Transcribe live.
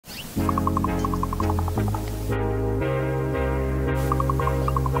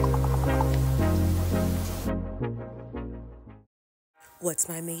What's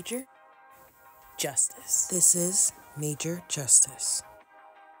my major? Justice. This is Major Justice.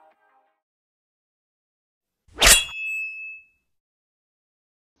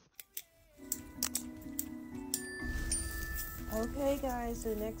 Okay guys,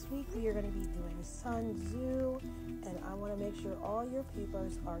 so next week we are going to be doing Sun Tzu, and I want to make sure all your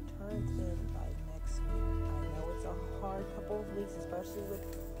papers are turned in by next week. I know it's a hard couple of weeks, especially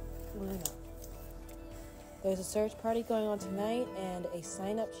with Luna. There's a search party going on tonight and a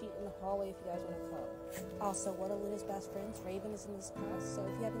sign-up sheet in the hallway if you guys want to come. Also, one of Luna's best friends, Raven, is in this class, so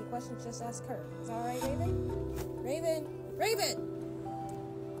if you have any questions, just ask her. Is that alright, Raven? Raven! Raven!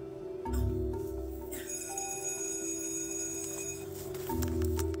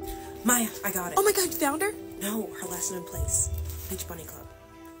 Maya, I got it. Oh my god, you found her? No, her lesson in place. Beach Bunny Club.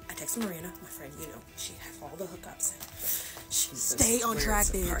 I texted Miranda, my friend, you know, she has all the hookups. Stay on track,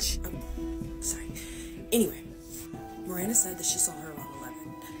 bitch. Sorry. Anyway, Miranda said that she saw her around 11.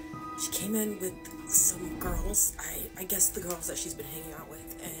 She came in with some girls, I guess the girls that she's been hanging out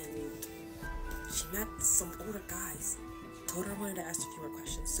with, and she met some older guys. Told her I wanted to ask a few more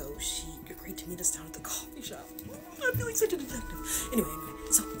questions, so she agreed to meet us down at the coffee shop. I feel like such a detective. Anyway,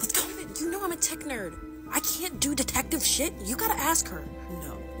 so let's go. You know I'm a tech nerd. I can't do detective shit. You gotta ask her.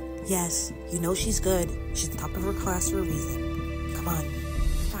 No. Yes, you know she's good. She's the top of her class for a reason. Come on.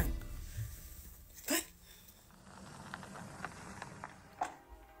 Fine. What?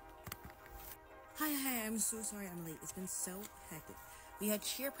 Hi, I'm so sorry I'm late. It's been so hectic. We had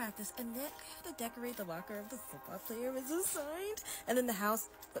cheer practice, and then I had to decorate the locker of the football player was assigned. And then the house,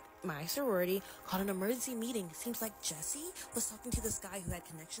 my sorority, called an emergency meeting. Seems like Jesse was talking to this guy who had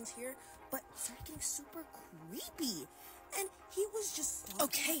connections here, but started getting super creepy. And he was just...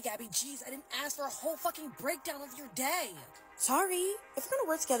 Okay, Gabby, jeez, I didn't ask for a whole fucking breakdown of your day. Sorry. If we're gonna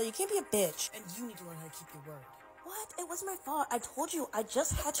work together, you can't be a bitch. And you need to learn how to keep your word. What? It wasn't my fault. I told you, I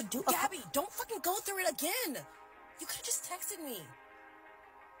just had to do a... Gabby, don't fucking go through it again. You could've just texted me.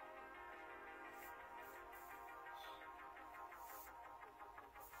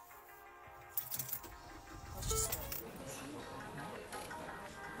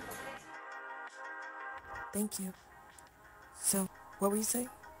 Thank you. So, what were you saying?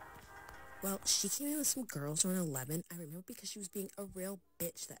 Well, she came in with some girls around 11. I remember because she was being a real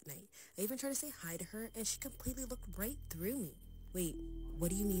bitch that night. I even tried to say hi to her, and she completely looked right through me. Wait,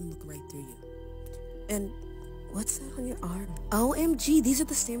 what do you mean look right through you? And what's that on your arm? OMG, these are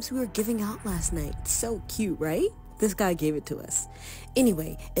the stamps we were giving out last night. So cute, right? This guy gave it to us.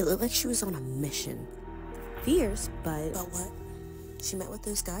 Anyway, it looked like she was on a mission. Fierce, but... But what? She met with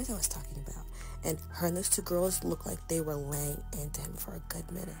those guys I was talking about. And her and those two girls looked like they were laying into him for a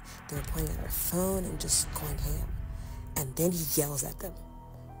good minute. They were pointing at her phone and just going ham. And then he yells at them.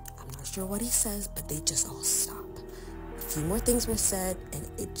 I'm not sure what he says, but they just all stop. A few more things were said, and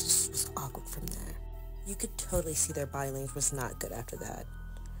it just was awkward from there. You could totally see their body language was not good after that.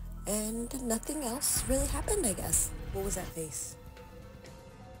 And nothing else really happened, I guess. What was that face?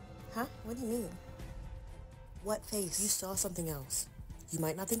 Huh? What do you mean? What face? You saw something else. You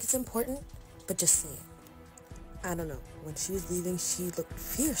might not think it's important, but just say it. I don't know. When she was leaving, she looked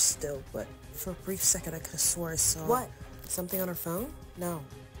fierce still, but for a brief second I could have swore I saw... What? Something on her phone? No.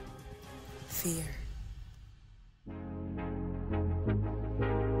 Fear.